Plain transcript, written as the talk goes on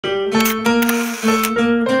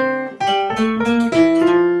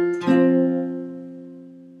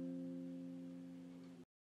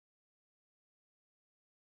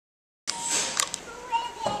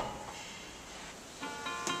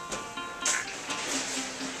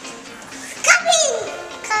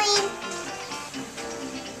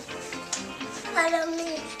follow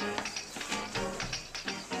me.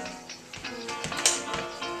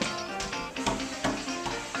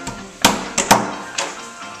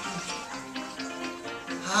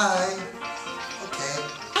 Hi. Okay.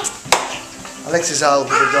 Alexis out with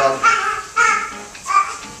the dog.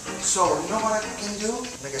 So, you know what I can do?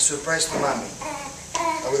 Make a surprise to mommy.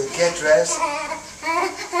 I will get dressed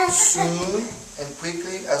soon and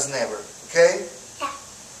quickly as never. Okay?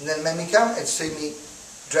 And then let me come and see me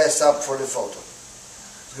dressed up for the photo.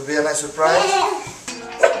 It will be a nice surprise.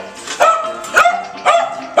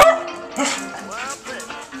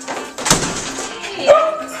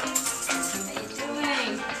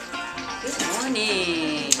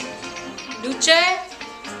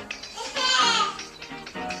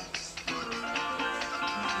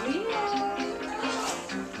 Luce?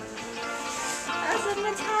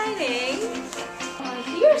 Someone's hiding. I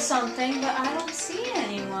hear something, but I don't see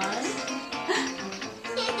anyone.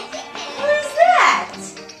 Who's that?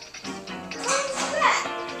 Who's that?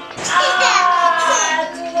 Ah,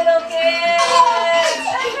 two little kids.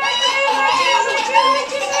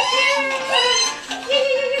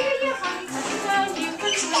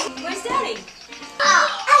 Where's Daddy?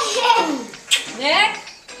 Nick?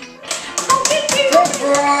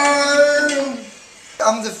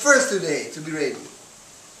 I'm the first today to be ready.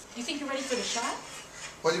 You think you're ready for the shot?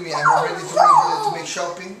 What do you mean? I'm ready to make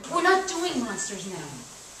shopping? We're not doing monsters now.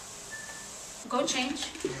 Go change.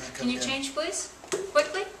 Can you change, please?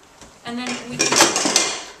 Quickly? And then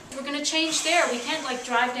we're going to change there. We can't like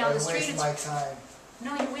drive down the street. Waste my time.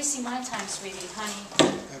 No, you're wasting my time, sweetie, honey.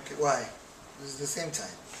 Okay, why? This is the same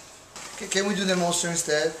time. Okay, can we do the monster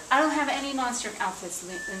instead? I don't have any monster outfits,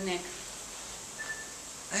 Nick.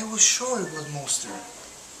 I was sure it was monster.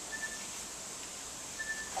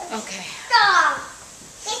 Okay. Stop.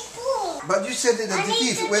 It's cool. But you said that the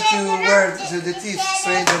teeth, where to wear the teeth,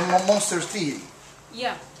 say the monster's teeth.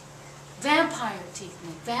 Yeah. Vampire teeth,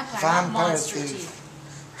 Nick. Vampire, not Vampire monster teeth. teeth.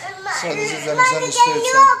 So this is a Mommy, misunderstood. can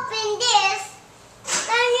you open this?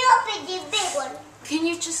 Can you open the big one? Can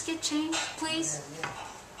you just get changed, please?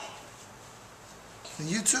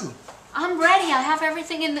 You too. I'm ready. I have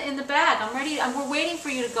everything in the bag. I'm ready. We're waiting for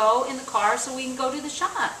you to go in the car so we can go do the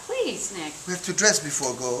shot. Please, Nick. We have to dress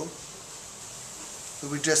before go. So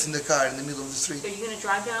we dress in the car in the middle of the street. Are you going to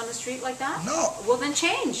drive down the street like that? No. Well, then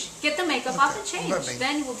change. Get the makeup off and change. Perfect.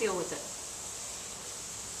 Then we'll deal with it.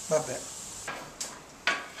 My bad.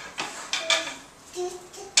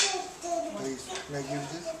 Please, can I give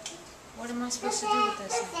this? What am I supposed to do with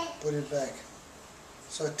this? Put it back.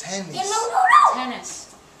 So tennis. Tennis.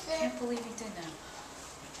 I can't believe you did that.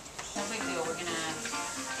 No big deal. We're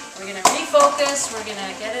gonna refocus. We're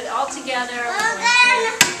gonna get it all together. We're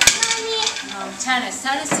going to, tennis.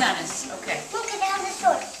 Okay. Look at the other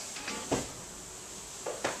sword.